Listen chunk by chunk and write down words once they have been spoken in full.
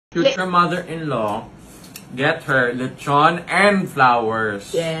Future mother-in-law, get her lechon and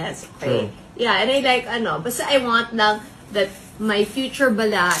flowers. Yes, okay. Yeah, and I like, basta I want lang that my future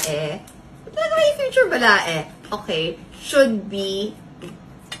balae, okay, should be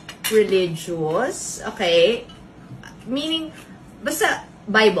religious, okay? Meaning, basta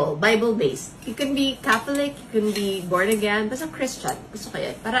Bible-based. You can be Catholic, you can be born again, basta Christian. Gusto ko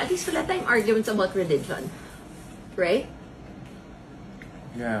yan. Para at least wala tayong arguments about religion. Right?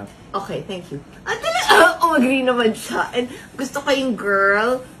 Yeah. Okay, thank you. At agree naman siya. And gusto ko yung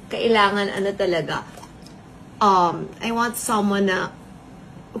girl, kailangan talaga. I want someone na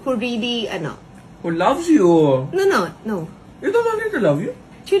who really, Who loves you? No. You don't want her to love you?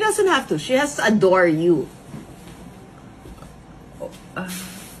 She doesn't have to. She has to adore you.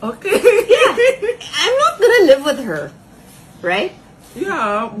 Okay. Yeah. I'm not gonna live with her. Right?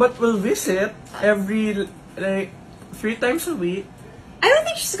 Yeah, but we'll visit every, 3 times a week. I don't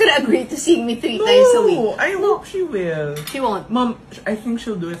think she's gonna agree to seeing me 3 times a week. I hope she will. She won't. Mom, I think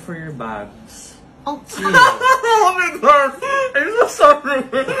she'll do it for your bags. Oh, Oh my God! I'm so sorry.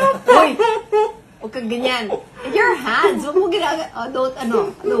 Hoy! Huwag kang ganyan. Your hands. Huwag mo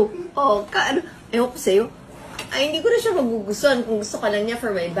ewan ko sa'yo. Ay, hindi ko na siya magugustuhan kung gusto ka lang niya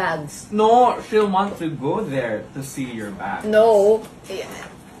for my bags. No, she'll want to go there to see your bags. No.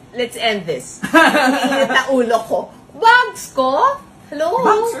 Let's end this. Init na ulo ko. Bags ko? Hello?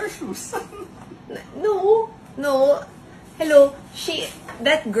 Bags or shoes? No. Hello.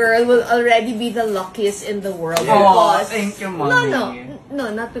 That girl will already be the luckiest in the world. Oh, thank you, Mommy.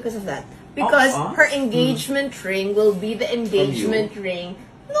 No, not because of that. Because her engagement ring will be the engagement ring.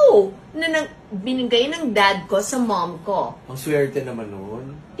 No, binigay ng dad ko sa mom ko. Ang swerte naman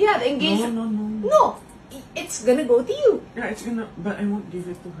noon. Yeah, the engagement. No. It's gonna go to you. Yeah, it's gonna, but I won't give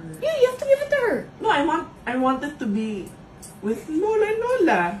it to her. Yeah, you have to give it to her. No, I want it to be with Lola and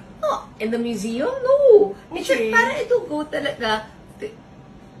Lola. No, in the museum? No. Okay. It should, para it'll go talaga.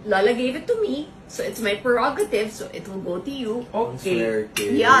 Lola gave it to me, so it's my prerogative, so it will go to you. Okay.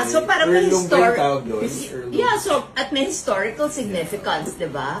 Yeah, so para may historical. Yeah, so at may historical significance,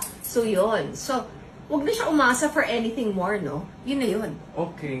 diba? So yun. So, wag na siya umasa for anything more, no? Yun na yun.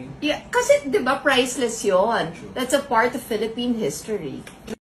 Okay. Yeah, kasi diba priceless yun. That's a part of Philippine history.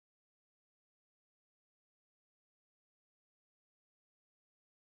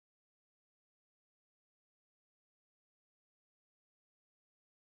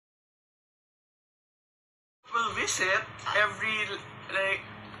 We'll visit every,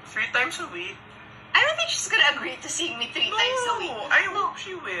 3 times a week. I don't think she's gonna agree to seeing me 3 times a week. No, I hope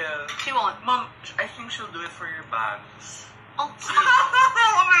she will. She won't. Mom, I think she'll do it for your bags. Oh,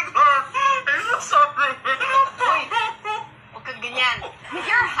 Oh my God! I'm so sorry. Hoy! Huwag kang ganyan.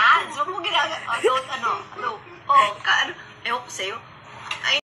 Your hands. Huwag mo ewan ko sa'yo.